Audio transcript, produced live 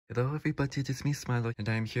Hello everybody, it's me Smilo, and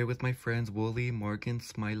I am here with my friends Wooly, Morgan,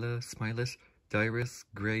 Smila, Smilus, Dirus,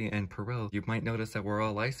 Gray, and Perel. You might notice that we're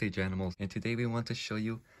all Ice Age animals, and today we want to show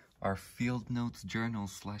you our field notes journal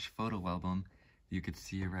 / photo album. You could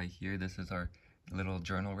see it right here. This is our little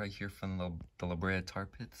journal right here from the Brea Tar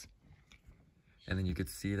Pits. And then you could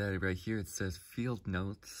see that right here it says field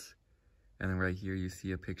notes. And then right here you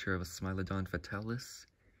see a picture of a Smilodon fatalis.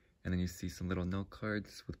 And then you see some little note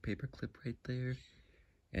cards with paperclip right there.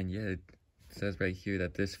 And yeah, it says right here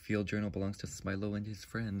that this field journal belongs to Smilo and his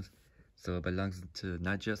friends. So it belongs to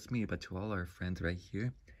not just me, but to all our friends right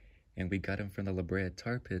here. And we got them from the Brea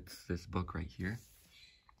Tar Pits, this book right here.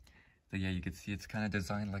 So yeah, you can see it's kind of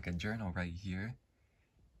designed like a journal right here.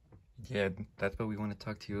 Yeah, that's what we want to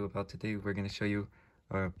talk to you about today. We're going to show you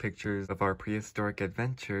pictures of our prehistoric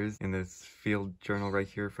adventures in this field journal right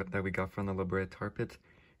here that we got from the Brea Tar Pits.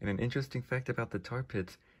 And an interesting fact about the tar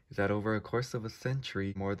pits is that over a course of a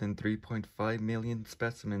century, more than 3.5 million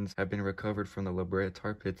specimens have been recovered from the Brea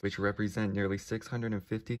Tar Pits, which represent nearly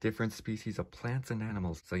 650 different species of plants and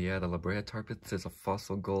animals. So yeah, the Brea Tar Pits is a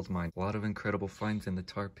fossil gold mine. A lot of incredible finds in the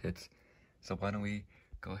tar pits. So why don't we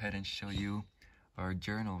go ahead and show you our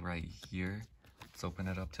journal right here. Let's open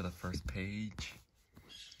it up to the first page.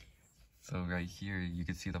 So right here, you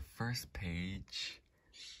can see the first page.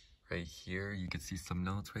 Right here, you can see some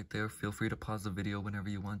notes right there. Feel free to pause the video whenever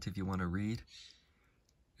you want if you want to read.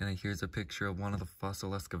 And then here's a picture of one of the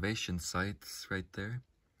fossil excavation sites right there.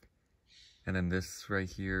 And then this right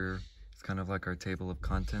here is kind of like our table of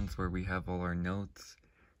contents where we have all our notes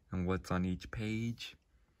and what's on each page.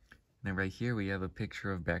 And then right here we have a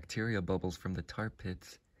picture of bacteria bubbles from the tar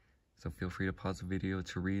pits. So feel free to pause the video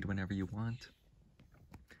to read whenever you want.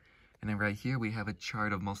 And then right here we have a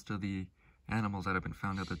chart of most of the animals that have been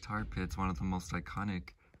found at the tar pits, one of the most iconic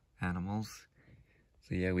animals.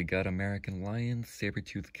 So yeah, we got American lion,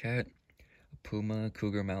 saber-toothed cat, a puma,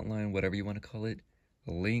 cougar, mountain lion, whatever you want to call it,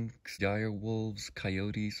 lynx, dire wolves,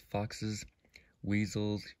 coyotes, foxes,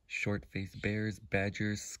 weasels, short-faced bears,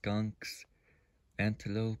 badgers, skunks,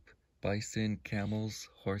 antelope, bison, camels,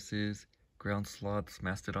 horses, ground sloths,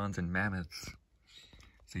 mastodons, and mammoths.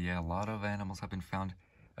 So yeah, a lot of animals have been found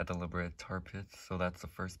at the Brea Tar Pits. So that's the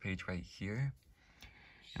first page right here.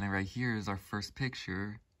 And then right here is our first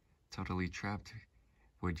picture, totally trapped.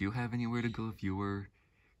 Would you have anywhere to go if you were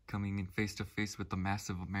coming in face to face with the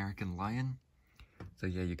massive American lion? So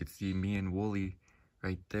yeah, you could see me and Wooly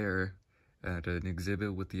right there at an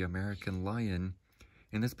exhibit with the American lion.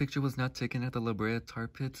 And this picture was not taken at the Brea Tar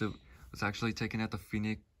Pits. It was actually taken at the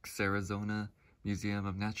Phoenix, Arizona Museum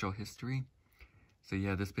of Natural History. So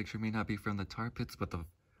yeah, this picture may not be from the tar pits, but the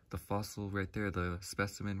fossil right there, the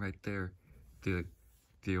specimen right there,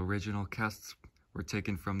 the original casts were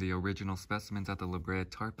taken from the original specimens at the Brea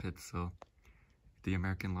Tar Pits. So the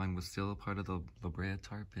American lion was still a part of the Brea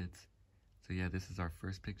Tar Pits. So yeah, this is our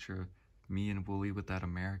first picture of me and Wooly with that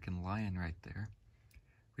American lion right there,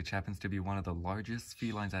 which happens to be one of the largest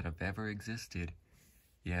felines that have ever existed.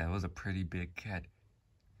 Yeah, it was a pretty big cat.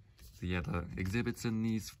 So yeah, the exhibits in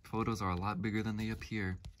these photos are a lot bigger than they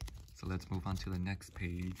appear. So let's move on to the next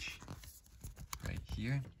page. Right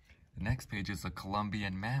here. The next page is a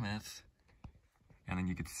Columbian mammoth. And then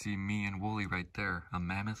you can see me and Wooly right there, a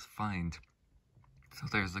mammoth find. So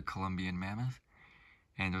there's the Columbian mammoth.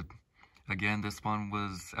 And again, this one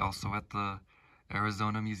was also at the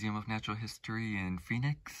Arizona Museum of Natural History in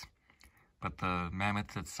Phoenix. But the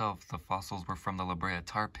mammoth itself, the fossils were from the Brea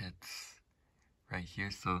Tar Pits. Right here,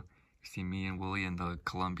 so you see me and Wooly and the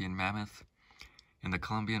Columbian mammoth. And the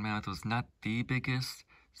Columbian mammoth was not the biggest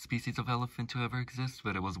species of elephant to ever exist,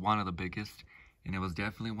 but it was one of the biggest. And it was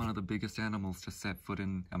definitely one of the biggest animals to set foot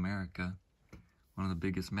in America. One of the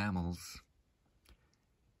biggest mammals.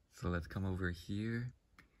 So let's come over here.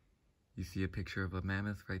 You see a picture of a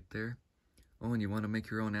mammoth right there. Oh, and you want to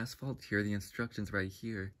make your own asphalt? Here are the instructions right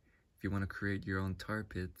here if you want to create your own tar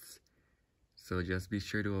pits. So just be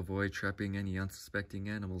sure to avoid trapping any unsuspecting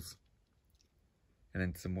animals. And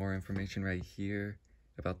then some more information right here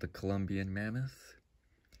about the Columbian mammoth.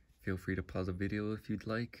 Feel free to pause the video if you'd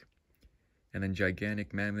like. And then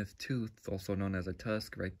gigantic mammoth tooth, also known as a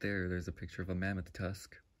tusk, right there. There's a picture of a mammoth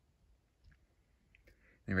tusk.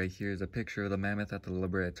 And right here is a picture of the mammoth at the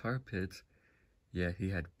Brea Tar Pits. Yeah,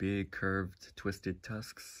 he had big, curved, twisted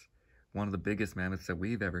tusks. One of the biggest mammoths that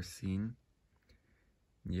we've ever seen.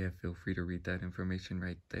 Yeah, feel free to read that information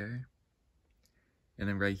right there. And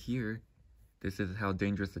then right here, this is how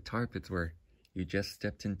dangerous the tar pits were. You just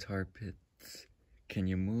stepped in tar pits. Can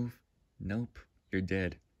you move? Nope, you're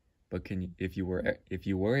dead. But if you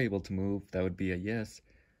were able to move, that would be a yes.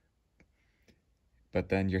 But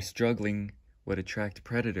then you're struggling would attract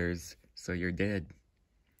predators, so you're dead.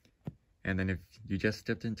 And then if you just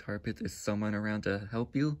stepped in tar pits, is someone around to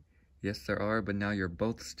help you? Yes, there are, but now you're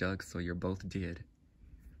both stuck, so you're both dead.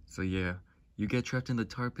 So yeah, you get trapped in the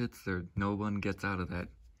tar pits, no one gets out of that.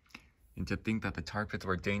 And to think that the tar pits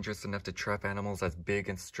were dangerous enough to trap animals as big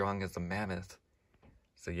and strong as a mammoth.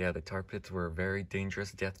 So yeah, the tar pits were a very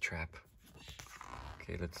dangerous death trap.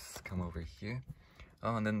 Okay, let's come over here.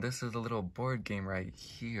 Oh, and then this is a little board game right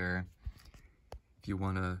here. If you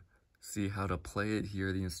want to see how to play it, here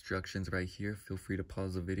are the instructions right here. Feel free to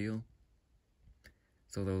pause the video.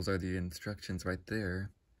 So those are the instructions right there.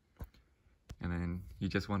 And then you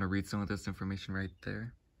just want to read some of this information right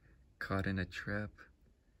there. Caught in a trap.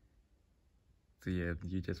 So yeah,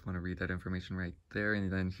 you just want to read that information right there.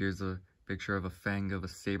 And then here's a picture of a fang of a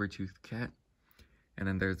saber-toothed cat. And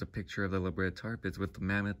then there's a picture of the Brea Tar Pits with the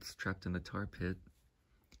mammoths trapped in the tar pit.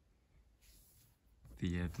 So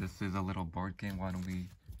yeah, this is a little board game. Why don't we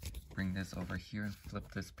bring this over here and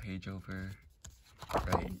flip this page over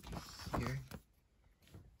right here.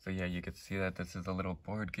 So yeah, you can see that this is a little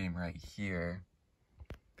board game right here.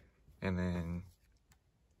 And then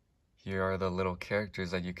here are the little characters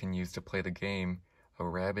that you can use to play the game. A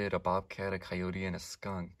rabbit, a bobcat, a coyote, and a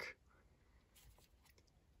skunk.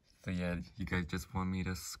 So yeah, you guys just want me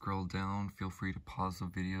to scroll down. Feel free to pause the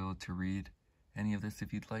video to read any of this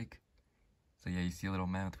if you'd like. So yeah, you see a little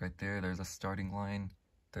mammoth right there. There's a starting line.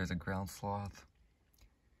 There's a ground sloth.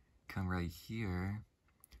 Come right here.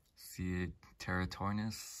 See a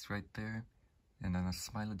Pteratornis right there. And then a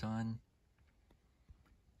Smilodon. And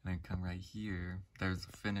then come right here. There's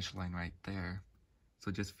the finish line right there.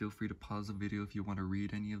 So just feel free to pause the video if you want to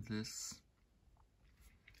read any of this.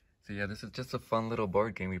 So yeah, this is just a fun little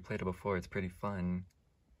board game. We played it before. It's pretty fun.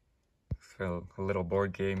 So a little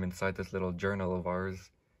board game inside this little journal of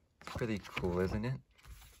ours. It's pretty cool, isn't it?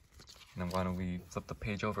 And then why don't we flip the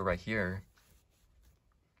page over right here.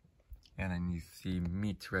 And then you see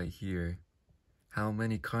meat right here. How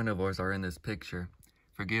many carnivores are in this picture?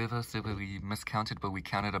 Forgive us if we miscounted, but we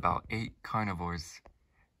counted about 8 carnivores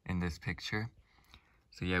in this picture.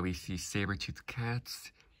 So yeah, we see saber-toothed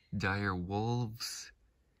cats, dire wolves,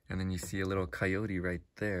 and then you see a little coyote right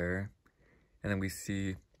there. And then we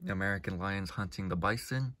see American lions hunting the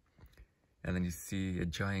bison. And then you see a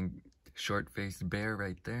giant short-faced bear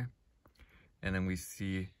right there. And then we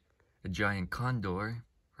see a giant condor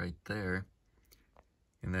right there.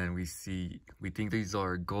 And then we think these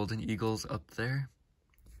are golden eagles up there.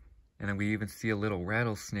 And then we even see a little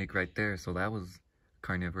rattlesnake right there, so that was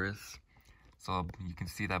carnivorous. So you can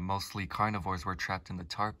see that mostly carnivores were trapped in the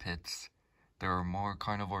tar pits. There are more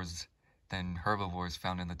carnivores than herbivores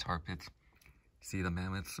found in the tar pits. See the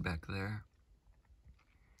mammoths back there?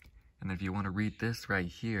 And if you want to read this right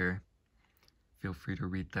here, feel free to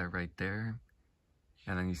read that right there.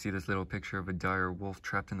 And then you see this little picture of a dire wolf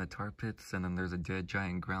trapped in the tar pits, and then there's a dead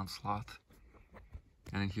giant ground sloth.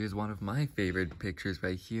 And then here's one of my favorite pictures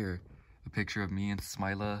right here. A picture of me and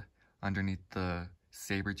Smila underneath the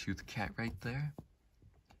saber-toothed cat right there.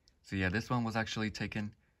 So yeah, this one was actually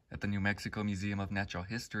taken at the New Mexico Museum of Natural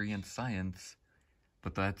History and Science.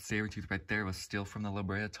 But that saber-tooth right there was still from the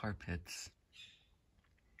Brea Tar Pits.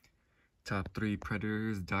 Top 3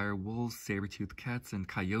 predators: dire wolves, saber-toothed cats, and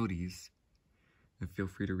coyotes. And feel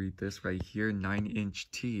free to read this right here,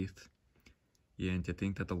 9-inch teeth. Yeah, and to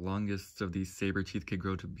think that the longest of these saber teeth could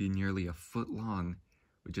grow to be nearly a foot long,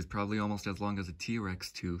 which is probably almost as long as a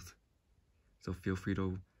T-Rex tooth. So feel free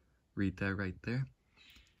to read that right there.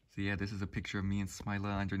 So yeah, this is a picture of me and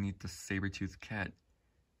Smila underneath the saber-toothed cat,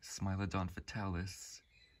 Smilodon fatalis,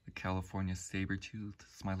 the California saber-tooth,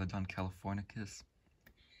 Smilodon californicus.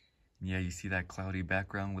 And yeah, you see that cloudy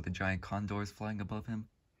background with the giant condors flying above him?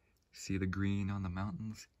 See the green on the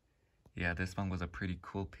mountains? Yeah, this one was a pretty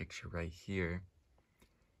cool picture right here.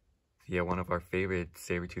 Yeah, one of our favorite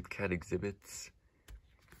saber-toothed cat exhibits.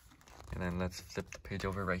 And then let's flip the page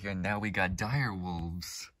over right here. And now we got dire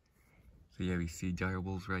wolves. So yeah, we see dire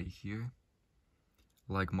wolves right here.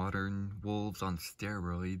 Like modern wolves on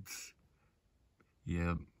steroids.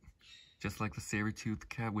 Yeah, just like the saber-toothed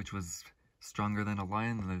cat, which was stronger than a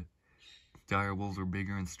lion, the dire wolves were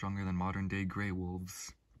bigger and stronger than modern-day gray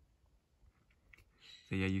wolves.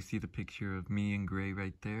 So yeah, you see the picture of me and Gray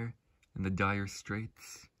right there in the dire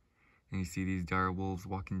straits. And you see these dire wolves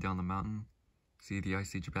walking down the mountain. See the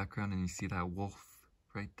Ice Age background, and you see that wolf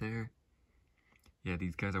right there. Yeah,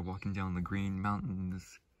 these guys are walking down the green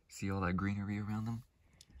mountains. See all that greenery around them?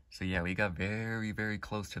 So yeah, we got very, very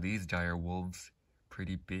close to these dire wolves.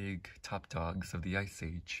 Pretty big top dogs of the Ice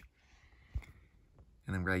Age.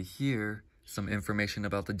 And then right here, some information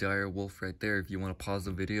about the dire wolf right there if you want to pause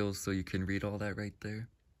the video so you can read all that right there.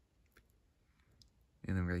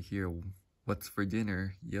 And then right here, what's for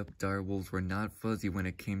dinner? Yep, dire wolves were not fuzzy when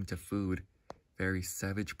it came to food. Very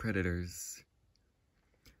savage predators.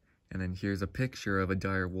 And then here's a picture of a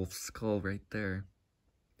dire wolf skull right there.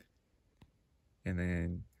 And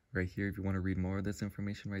then right here, if you want to read more of this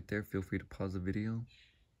information right there, feel free to pause the video.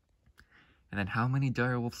 And then how many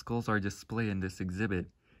dire wolf skulls are displayed in this exhibit?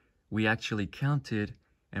 We actually counted,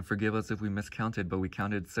 and forgive us if we miscounted, but we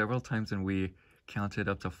counted several times and we counted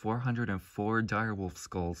up to 404 dire wolf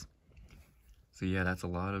skulls. So yeah, that's a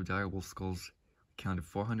lot of dire wolf skulls. We counted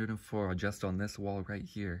 404 just on this wall right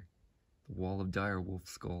here. The wall of dire wolf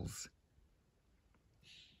skulls.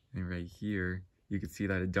 And right here, you can see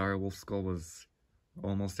that a dire wolf skull was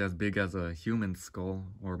almost as big as a human skull,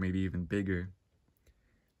 or maybe even bigger.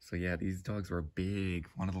 So yeah, these dogs were big.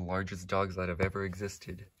 One of the largest dogs that have ever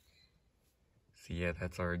existed. So yeah,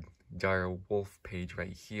 that's our dire wolf page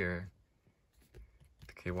right here.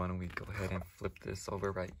 Okay, why don't we go ahead and flip this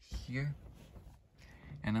over right here.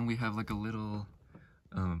 And then we have like a little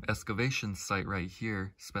excavation site right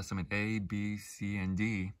here. Specimen A, B, C, and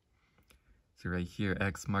D. So right here,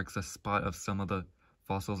 X marks a spot of some of the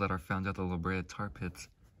fossils that are found at the Brea Tar Pits.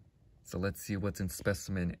 So let's see what's in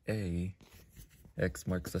specimen A. X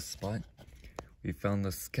marks the spot. We found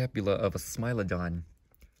the scapula of a Smilodon.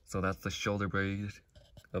 So that's the shoulder blade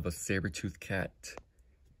of a saber-toothed cat.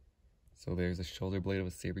 So there's a shoulder blade of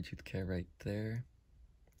a saber-toothed cat right there.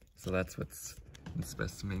 So that's what's in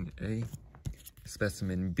specimen A.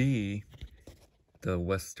 Specimen B, the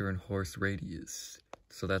western horse radius.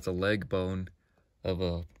 So that's a leg bone of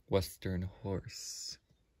a western horse.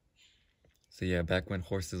 So yeah, back when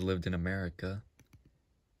horses lived in America.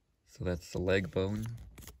 So that's the leg bone.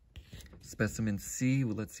 Specimen C,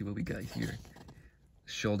 well, let's see what we got here.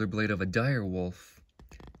 Shoulder blade of a dire wolf.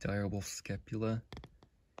 Dire wolf scapula.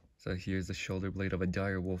 So here's the shoulder blade of a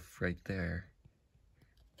dire wolf right there.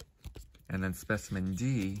 And then specimen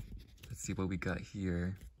D, let's see what we got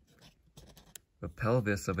here. The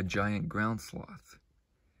pelvis of a giant ground sloth.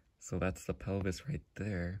 So that's the pelvis right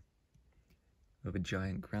there of a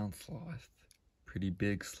giant ground sloth. Pretty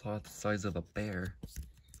big sloth, size of a bear.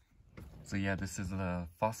 So yeah, this is the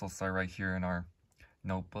fossil site right here in our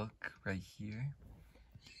notebook right here.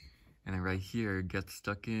 And then right here, get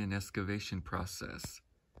stuck in excavation process.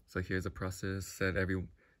 So here's a process that every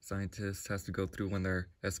scientist has to go through when they're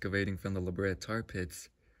excavating from the Brea Tar Pits.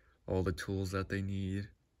 All the tools that they need.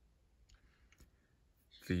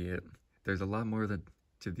 So yeah, there's a lot more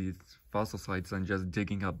to these fossil sites than just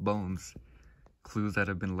digging up bones. Clues that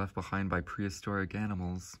have been left behind by prehistoric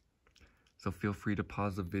animals. So feel free to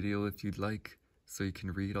pause the video if you'd like, so you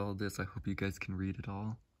can read all this. I hope you guys can read it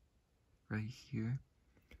all right here.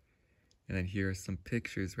 And then here are some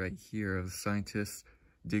pictures right here of scientists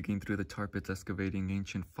digging through the tar pits, excavating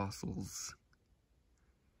ancient fossils.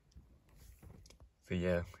 So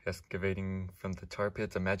yeah, excavating from the tar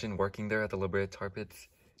pits. Imagine working there at the Brea Tar Pits.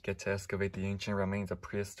 Get to excavate the ancient remains of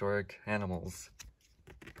prehistoric animals.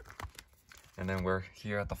 And then we're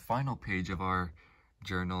here at the final page of our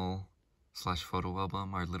journal / photo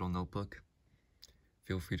album, our little notebook.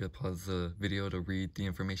 Feel free to pause the video to read the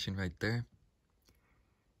information right there.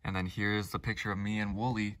 And then here's the picture of me and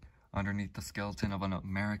Wooly underneath the skeleton of an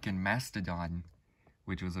American mastodon,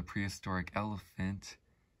 which was a prehistoric elephant.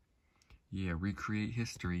 Yeah, recreate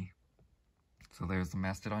history. So there's the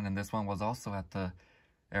mastodon, and this one was also at the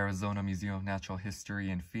Arizona Museum of Natural History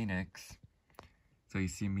in Phoenix. So you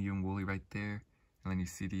see me and Wooly right there, and then you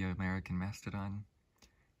see the American mastodon.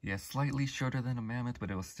 Yeah, slightly shorter than a mammoth, but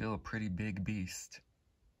it was still a pretty big beast.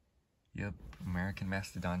 Yep, American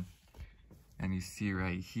mastodon. And you see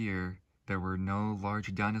right here, there were no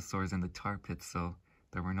large dinosaurs in the tar pits, so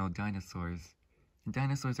there were no dinosaurs. And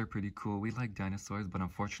dinosaurs are pretty cool. We like dinosaurs, but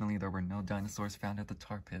unfortunately there were no dinosaurs found at the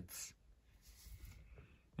tar pits.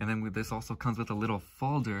 And then this also comes with a little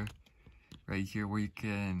folder right here where you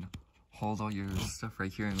can hold all your stuff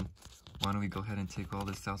right here. And why don't we go ahead and take all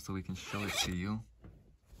this out so we can show it to you.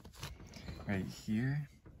 Right here.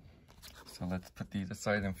 So let's put these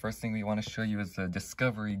aside. And first thing we want to show you is the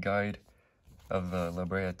discovery guide of the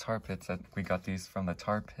Brea Tar Pits. We got these from the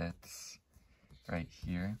tar pits right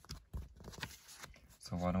here.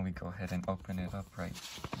 So why don't we go ahead and open it up right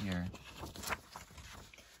here.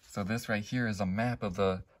 So this right here is a map of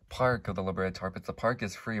the park of the Brea Tar Pits. The park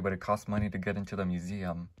is free, but it costs money to get into the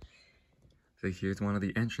museum. So here's one of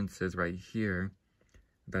the entrances right here.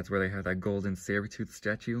 That's where they have that golden saber-tooth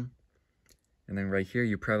statue. And then right here,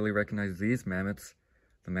 you probably recognize these mammoths.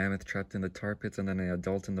 The mammoth trapped in the tar pits, and then an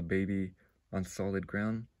adult and the baby on solid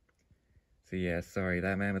ground. So yeah, sorry,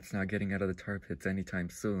 that mammoth's not getting out of the tar pits anytime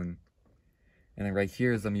soon. And then right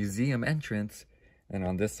here is the museum entrance, and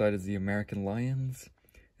on this side is the American lions,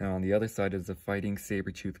 and on the other side is the fighting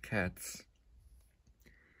saber-toothed cats.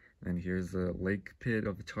 And here's the lake pit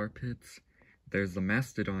of the tar pits. There's the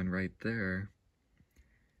mastodon right there.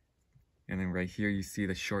 And then right here you see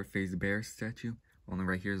the short-faced bear statue. Only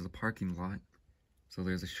right here is the parking lot. So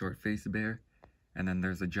there's a short-faced bear, and then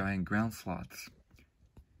there's a giant ground sloth.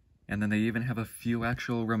 And then they even have a few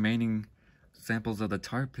actual remaining samples of the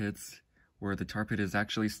tar pits, where the tar pit is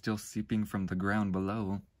actually still seeping from the ground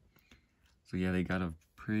below. So yeah, they got a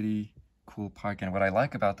pretty cool park. And what I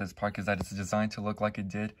like about this park is that it's designed to look like it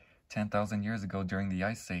did 10,000 years ago during the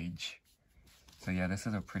Ice Age. So yeah, this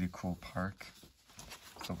is a pretty cool park.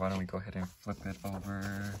 So why don't we go ahead and flip it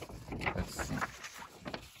over. Let's see.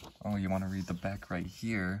 Oh, you want to read the back right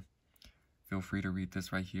here. Feel free to read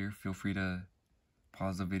this right here. Feel free to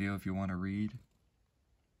pause the video if you want to read.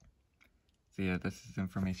 So yeah, this is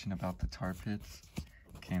information about the tar pits.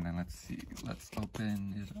 Okay, and then let's see. Let's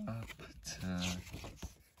open it up to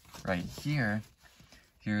right here.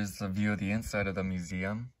 Here's a view of the inside of the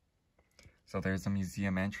museum. So there's the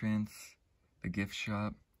museum entrance, the gift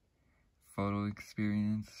shop, photo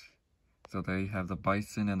experience. So they have the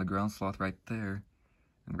bison and the ground sloth right there.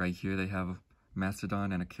 And right here they have a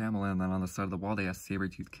mastodon and a camel, and then on the side of the wall they have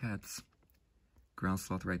saber-toothed cats. Ground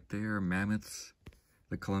sloth right there, mammoths,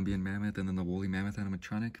 the Colombian mammoth, and then the woolly mammoth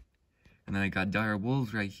animatronic. And then I got dire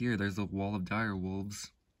wolves right here. There's a wall of dire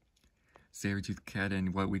wolves. Saber-toothed cat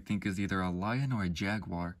and what we think is either a lion or a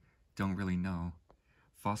jaguar. Don't really know.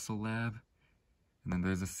 Fossil lab. And then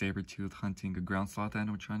there's a saber-tooth hunting a ground sloth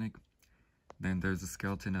animatronic. Then there's a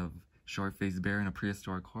skeleton of short-faced bear and a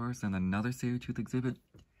prehistoric horse. And then another saber-tooth exhibit.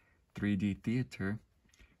 3D theater.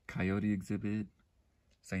 Coyote exhibit.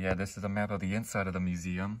 So yeah, this is a map of the inside of the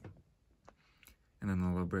museum. And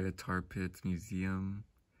then the Brea Tar Pits Museum.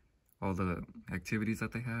 All the activities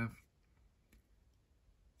that they have.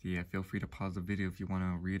 Yeah, feel free to pause the video if you want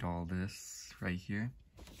to read all this right here.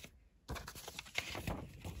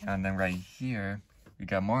 And then right here, we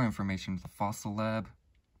got more information. The fossil lab,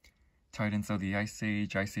 Titans of the Ice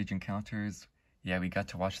Age encounters. Yeah, we got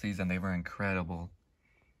to watch these and they were incredible.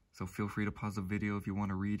 So feel free to pause the video if you want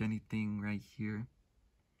to read anything right here.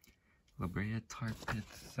 Brea Tar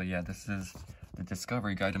Pits. So yeah, this is the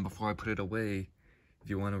discovery guide, and before I put it away, if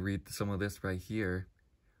you want to read some of this right here.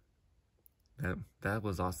 That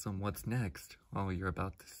was awesome. What's next? Oh, you're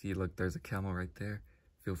about to see. Look, there's a camel right there.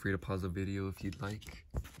 Feel free to pause the video if you'd like.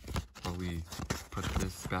 While we put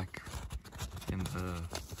this back in the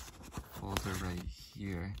folder right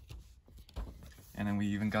here. And then we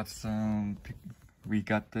even got some... We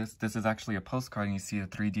got this. This is actually a postcard, and you see a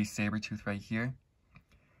 3D saber-tooth right here.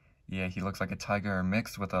 Yeah, he looks like a tiger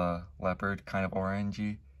mixed with a leopard, kind of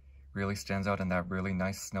orangey. Really stands out in that really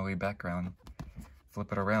nice snowy background. Flip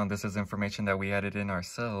it around. This is information that we added in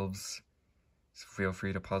ourselves. So feel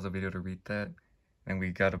free to pause the video to read that. And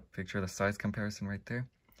we got a picture of the size comparison right there.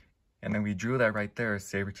 And then we drew that right there, a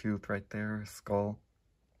saber-tooth right there, a skull.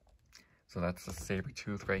 So that's a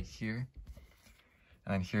saber-tooth right here.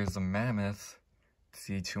 And here's a mammoth.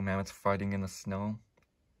 See two mammoths fighting in the snow.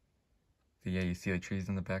 So yeah, you see the trees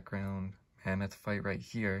in the background. Mammoth fight right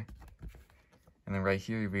here. And then right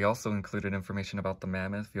here, we also included information about the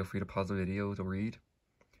mammoth. Feel free to pause the video to read.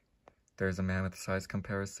 There's a mammoth size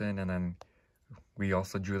comparison, and then we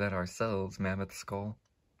also drew that ourselves, mammoth skull,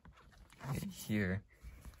 right here.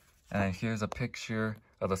 And then here's a picture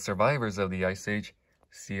of the survivors of the Ice Age.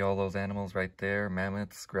 See all those animals right there,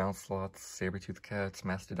 mammoths, ground sloths, saber-toothed cats,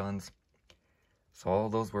 mastodons. So all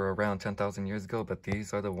those were around 10,000 years ago, but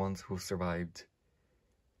these are the ones who survived.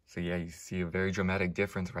 So yeah, you see a very dramatic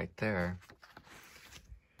difference right there.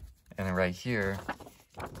 And then right here,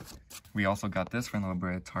 we also got this from the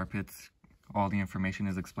Brea Tar Pits. All the information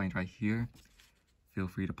is explained right here. Feel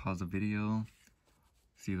free to pause the video.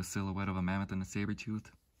 See the silhouette of a mammoth and a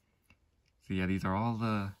saber-tooth. So yeah, these are all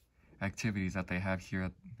the activities that they have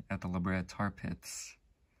here at the Brea Tar Pits.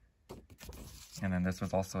 And then this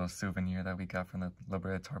was also a souvenir that we got from the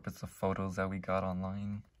Brea Tar Pits, the photos that we got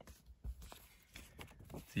online.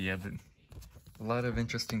 So yeah, a lot of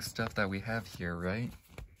interesting stuff that we have here, right?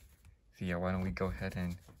 So yeah, why don't we go ahead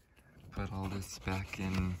and put all this back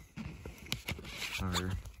in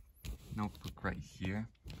our notebook right here.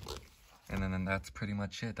 And then that's pretty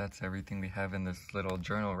much it. That's everything we have in this little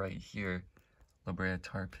journal right here, Brea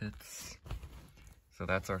Tar Pits. So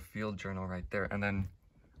that's our field journal right there. And then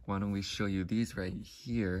why don't we show you these right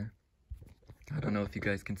here. I don't know if you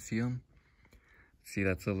guys can see them. See,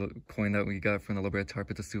 that's a coin that we got from the Brea Tar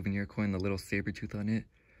Pits, a souvenir coin, the little saber tooth on it.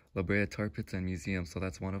 Brea Tar Pits and Museum, so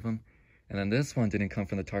that's one of them. And then this one didn't come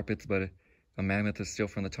from the tar pits, but a mammoth is still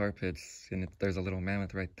from the tar pits, and there's a little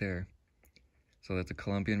mammoth right there. So that's a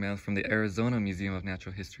Colombian mammoth from the Arizona Museum of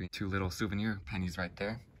Natural History. 2 little souvenir pennies right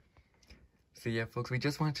there. So yeah, folks, we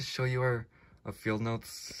just wanted to show you our field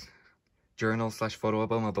notes journal / photo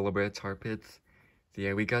album of the Brea Tar Pits. So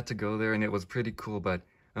yeah, we got to go there and it was pretty cool, but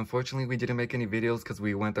unfortunately we didn't make any videos because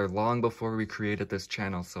we went there long before we created this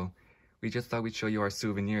channel, so we just thought we'd show you our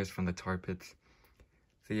souvenirs from the tar pits.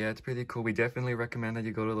 So yeah, it's pretty cool. We definitely recommend that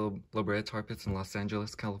you go to the Brea Tar Pits in Los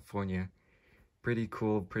Angeles, California. Pretty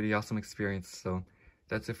cool, pretty awesome experience. So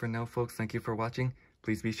that's it for now, folks. Thank you for watching.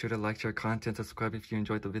 Please be sure to like, share content, subscribe if you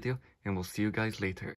enjoyed the video, and we'll see you guys later.